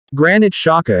Granit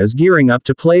Xhaka is gearing up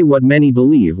to play what many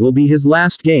believe will be his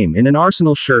last game in an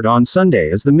Arsenal shirt on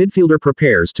Sunday as the midfielder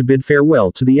prepares to bid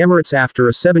farewell to the Emirates after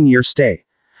a 7-year stay.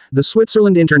 The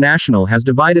Switzerland international has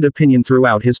divided opinion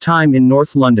throughout his time in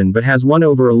North London but has won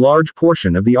over a large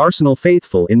portion of the Arsenal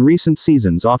faithful in recent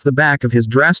seasons off the back of his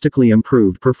drastically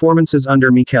improved performances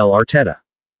under Mikel Arteta.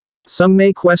 Some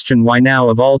may question why now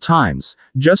of all times,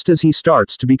 just as he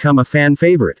starts to become a fan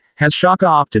favorite, has Xhaka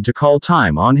opted to call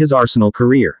time on his Arsenal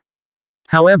career.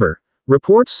 However,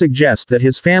 reports suggest that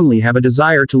his family have a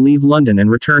desire to leave London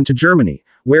and return to Germany,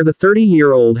 where the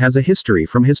 30-year-old has a history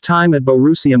from his time at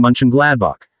Borussia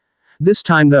Mönchengladbach. This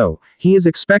time though, he is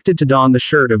expected to don the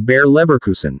shirt of Bayer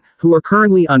Leverkusen, who are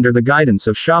currently under the guidance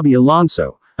of Xabi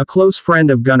Alonso, a close friend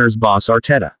of Gunners boss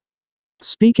Arteta.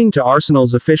 Speaking to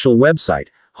Arsenal's official website,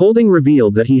 Holding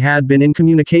revealed that he had been in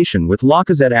communication with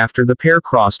Lacazette after the pair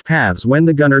crossed paths when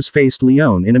the Gunners faced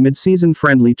Lyon in a mid-season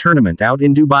friendly tournament out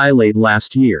in Dubai late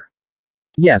last year.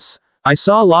 "Yes, I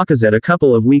saw Lacazette a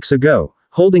couple of weeks ago,"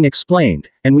 Holding explained,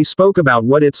 "and we spoke about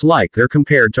what it's like there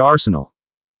compared to Arsenal.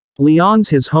 Lyon's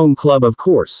his home club of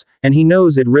course, and he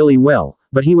knows it really well,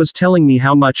 but he was telling me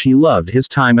how much he loved his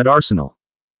time at Arsenal.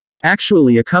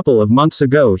 Actually a couple of months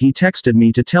ago he texted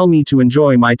me to tell me to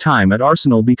enjoy my time at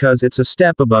Arsenal because it's a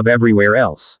step above everywhere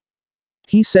else.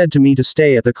 He said to me to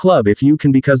stay at the club if you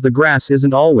can because the grass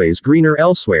isn't always greener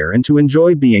elsewhere and to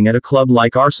enjoy being at a club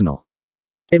like Arsenal.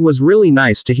 It was really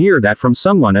nice to hear that from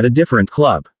someone at a different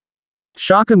club."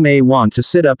 Xhaka may want to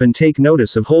sit up and take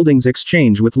notice of Holding's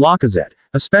exchange with Lacazette,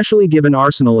 especially given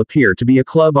Arsenal appear to be a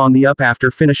club on the up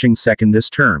after finishing second this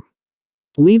term.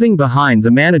 Leaving behind the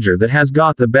manager that has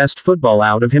got the best football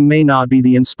out of him may not be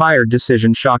the inspired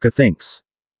decision Xhaka thinks.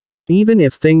 Even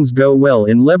if things go well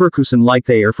in Leverkusen like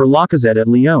they are for Lacazette at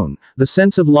Lyon, the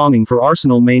sense of longing for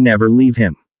Arsenal may never leave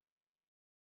him.